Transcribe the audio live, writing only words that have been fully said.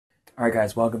Alright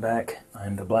guys, welcome back.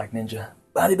 I'm the Black Ninja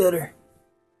Bodybuilder.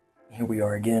 Here we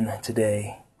are again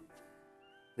today.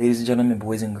 Ladies and gentlemen,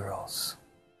 boys and girls.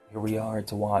 Here we are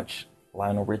to watch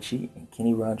Lionel Richie and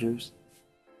Kenny Rodgers,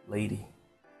 Lady.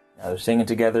 Now they're singing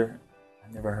together.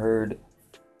 I never heard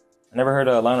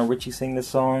Lionel Richie sing this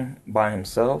song by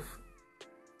himself,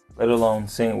 let alone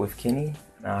sing it with Kenny.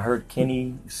 Now I heard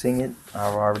Kenny sing it. I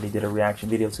already did a reaction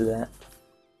video to that.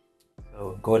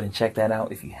 So go ahead and check that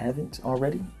out if you haven't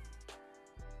already.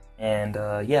 And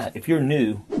yeah, if you're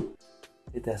new,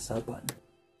 hit that sub button.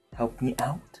 Help me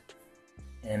out.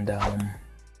 And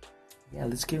yeah,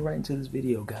 let's get right into this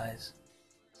video, guys.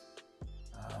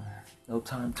 No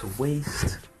time to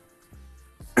waste.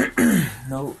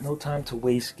 no time to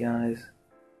waste, guys.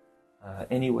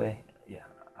 Anyway, yeah,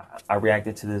 I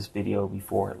reacted to this video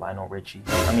before Lionel Richie.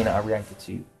 I reacted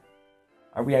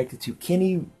to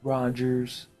Kenny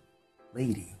Rodgers,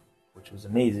 Lady, which was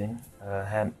amazing.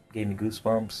 Gave me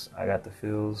goosebumps. I got the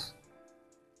feels.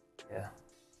 Yeah.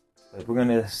 But we're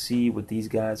gonna see what these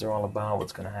guys are all about,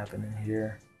 what's gonna happen in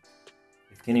here.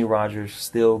 If Kenny Rodgers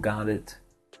still got it,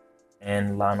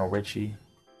 and Lionel Richie.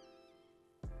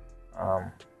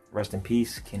 Rest in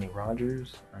peace, Kenny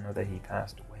Rodgers. I know that he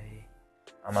passed away.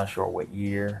 I'm not sure what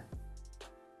year.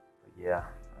 But yeah.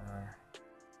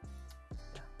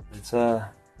 Let's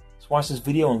watch this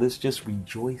video and let's just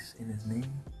rejoice in his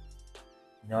name.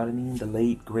 You know what I mean? The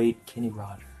late, great Kenny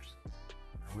Rodgers.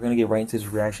 We're gonna get right into this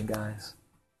reaction, guys.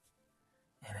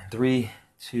 And in 3,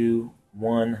 2,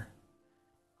 1,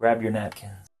 grab your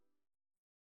napkins.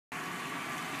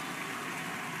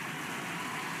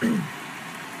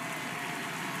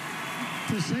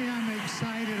 To say I'm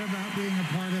excited about being a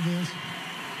part of this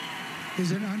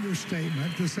is an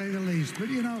understatement, to say the least. But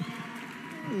you know,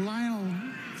 Lionel,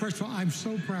 first of all, I'm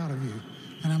so proud of you.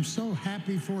 And I'm so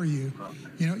happy for you.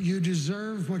 You know, you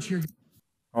deserve what you're...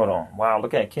 Hold on. Wow,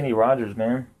 look at Kenny Rodgers,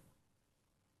 man.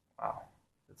 Wow.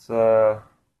 Let's turn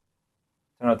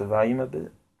up the volume a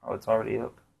bit. Oh, it's already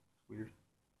up. Weird.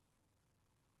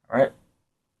 All right.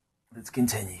 Let's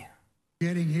continue.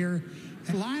 Getting here.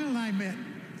 And Lionel and I met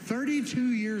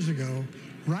 32 years ago,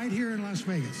 right here in Las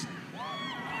Vegas.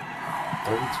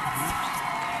 32 years.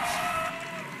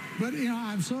 But, you know,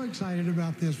 I'm so excited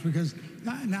about this because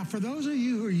now for those of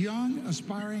you who are young,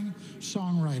 aspiring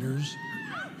songwriters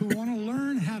who want to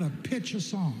learn how to pitch a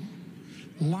song,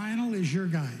 Lionel is your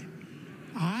guy.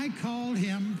 I called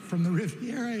him from the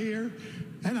Riviera here,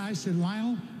 and I said,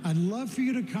 Lionel, I'd love for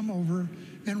you to come over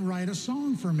and write a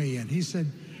song for me. And he said,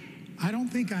 I don't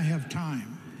think I have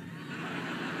time.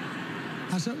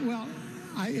 I said, well,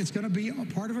 it's going to be a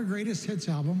part of a greatest hits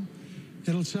album.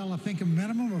 It'll sell, I think, a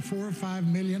minimum of 4 or 5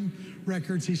 million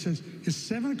records. He says, it's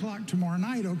 7 o'clock tomorrow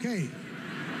night, okay?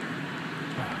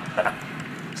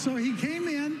 So he came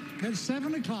in at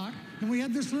 7 o'clock, and we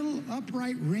had this little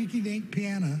upright rinky-dink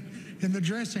piano in the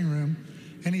dressing room,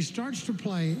 and he starts to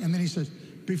play, and then he says,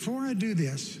 before I do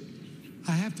this,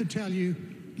 I have to tell you,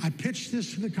 I pitched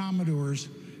this to the Commodores,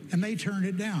 and they turned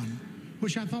it down,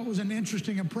 which I thought was an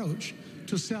interesting approach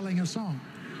to selling a song.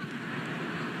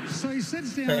 So he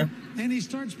sits down and he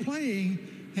starts playing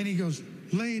and he goes,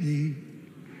 Lady,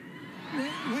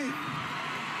 wait.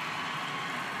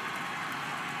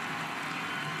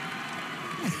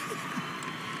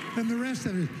 And the rest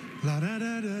of it, la da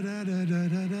da da da da da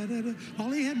da da da.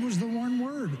 All he had was the one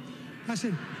word. I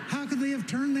said, how could they have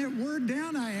turned that word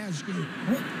down, I ask you?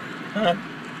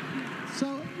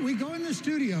 So we go in the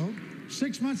studio,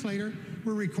 6 months later,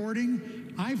 we're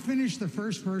recording. I finished the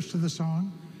first verse of the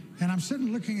song. And I'm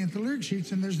sitting looking at the lyric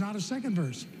sheets, and there's not a second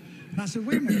verse. And I said,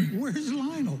 wait a minute, where's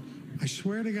Lionel? I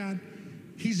swear to God,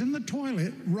 he's in the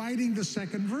toilet writing the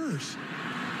second verse.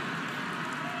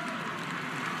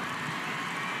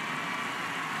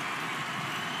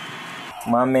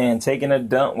 My man taking a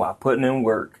dump while putting in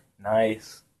work.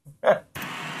 Nice. They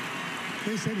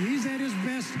said he's at his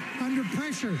best under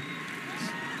pressure.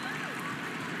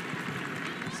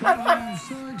 So I'm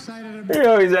so excited about You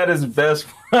know, he's at his best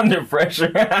under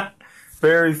pressure.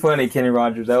 Very funny, Kenny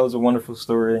Rodgers. That was a wonderful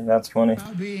story. That's funny.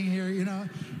 about being here, you know.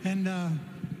 And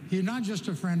you're not just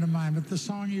a friend of mine, but the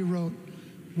song you wrote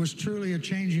was truly a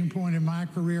changing point in my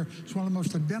career. It's one of the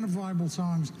most identifiable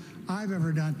songs I've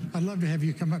ever done. I'd love to have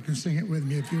you come up and sing it with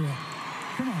me if you will.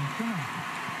 Come on, come on.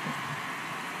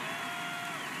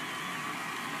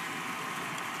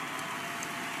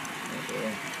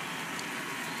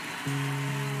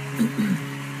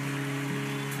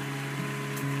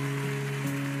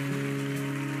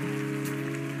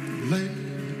 Late,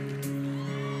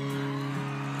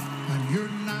 and your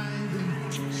night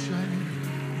is shining,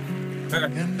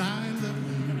 and I love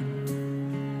you.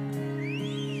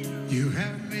 You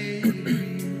have made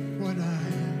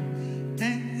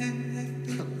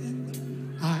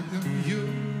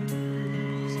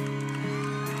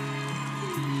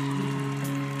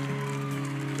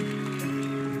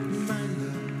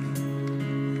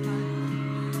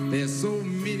There's so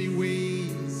many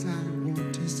ways I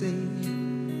want to say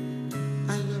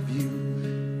I love you.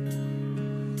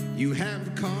 You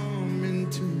have come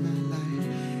into my life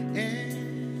and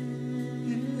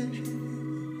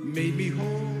made me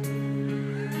whole.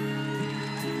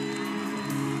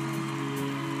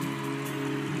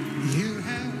 You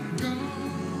have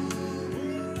gone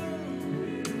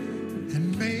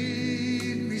and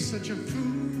made me such a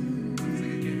fool,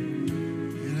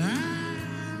 and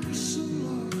I'm so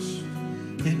lost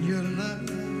in your love.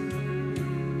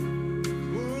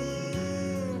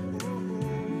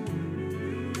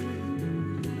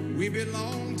 We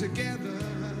belong together.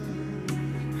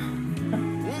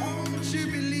 Won't you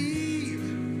believe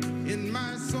in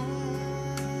my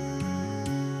song?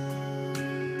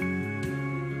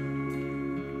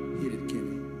 Hit it,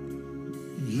 Kenny.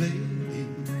 Lady,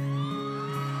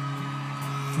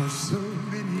 for so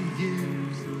many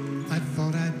years I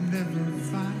thought I'd never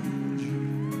find you.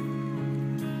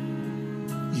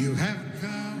 You have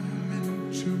come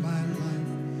into my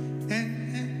life and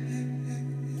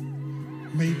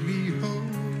made me whole.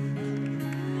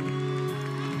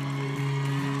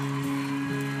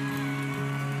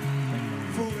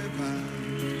 Forever,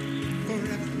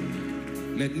 forever.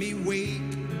 Let me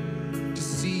wake to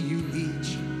see you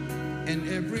each and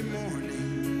every morning.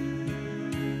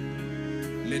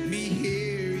 Let me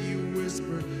hear you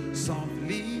whisper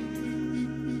softly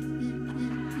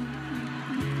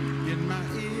in my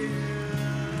ear.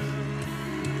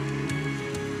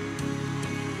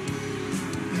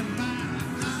 In my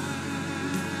eyes,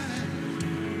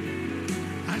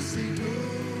 I see no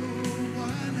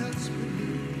one else but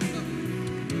you.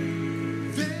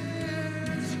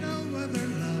 There's no other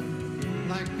love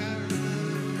like our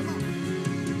love. Come on.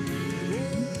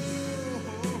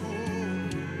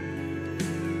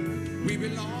 We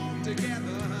belong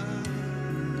together.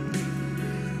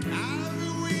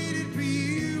 I've waited for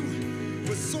you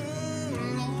for so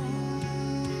long.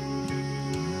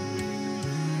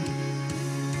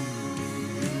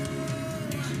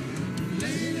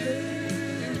 Lady,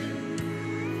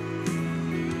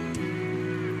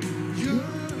 your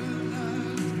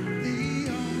love's the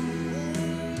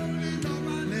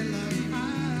only love I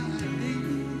need.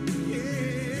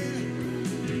 Yeah.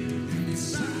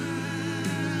 Beside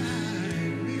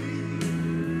me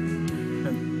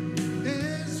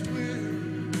is where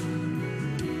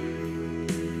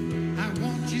I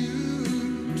want you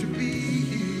to be.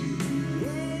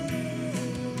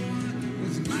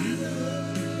 With my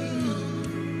love,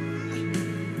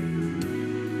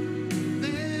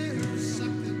 there's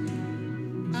something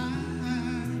I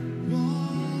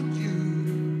want you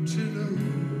to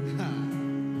know.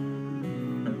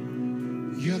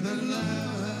 You're the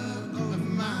love of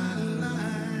my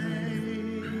life.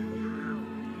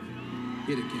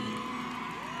 Hit it, Kenny.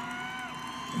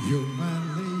 You're my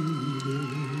lady.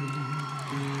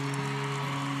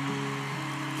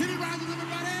 Kenny Rodgers,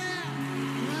 everybody!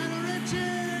 Lionel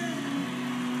Richie!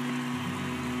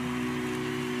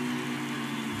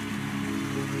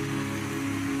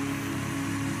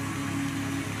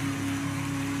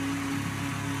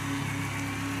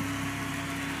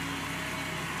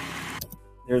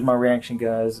 There's my reaction,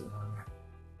 guys.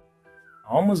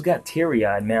 I almost got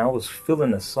teary-eyed, man. I was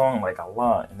feeling the song like a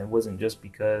lot, and it wasn't just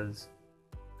because,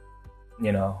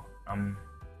 you know, I'm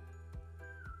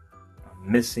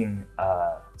missing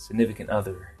a significant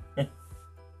other. The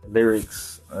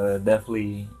lyrics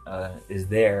definitely is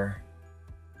there,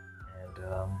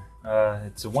 and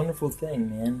it's a wonderful thing,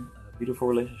 man. A beautiful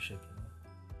relationship. You know?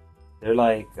 They're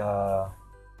like they're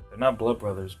not blood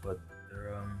brothers, but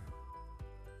they're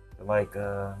like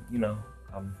you know,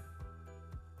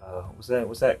 what's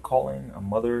that calling? A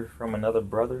mother from another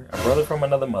brother? A brother from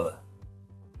another mother.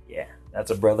 Yeah,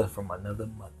 that's a brother from another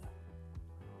mother.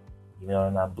 You know,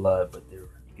 they're not blood, but you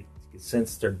could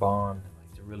sense their bond.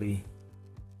 Like they're really,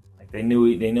 like they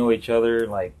know each other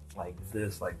like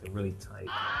this, like they're really tight.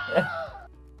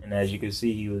 And as you can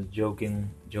see, he was joking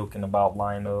about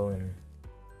Lionel, and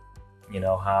you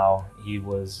know how he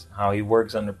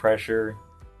works under pressure,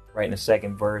 writing a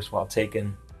second verse while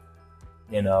taking,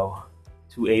 you know,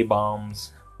 2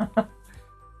 A-bombs.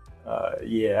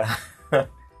 Yeah.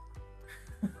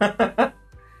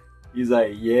 He's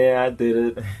like, yeah, I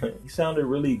did it. He sounded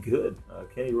really good.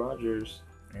 Kenny Rodgers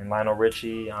and Lionel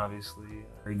Richie, obviously.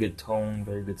 Very good tone,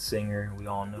 very good singer. We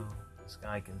all know this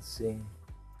guy can sing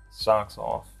socks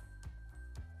off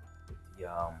with the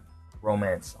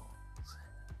romance songs.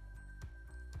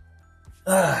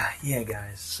 Yeah,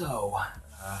 guys. So,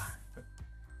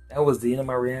 that was the end of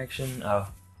my reaction.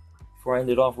 Before I end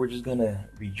it off, we're just gonna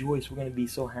rejoice. We're gonna be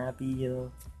so happy, you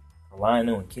know, for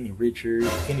Lionel and Kenny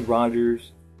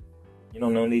Rodgers. You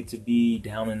don't no need to be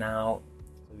down and out.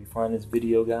 So if you find this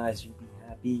video, guys, you be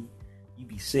happy, you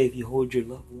be safe, you hold your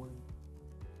loved one,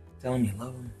 tell them you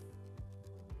love them.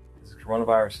 This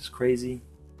coronavirus is crazy.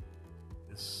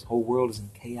 This whole world is in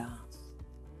chaos.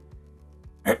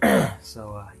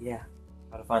 So yeah,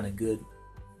 try to find the good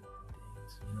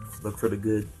things. You know, look for the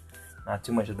good, not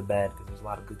too much of the bad, because there's a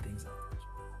lot of good things out there as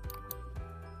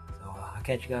well. So I'll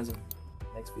catch you guys in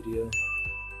the next video.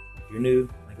 If you're new,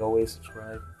 like always,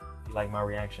 subscribe. If you like my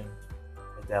reaction,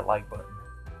 hit that like button.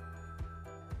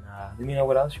 And let me know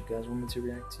what else you guys want me to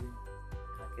react to.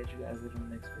 I'll catch you guys later in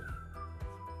the next video.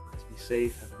 Let's be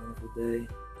safe. Have a wonderful day.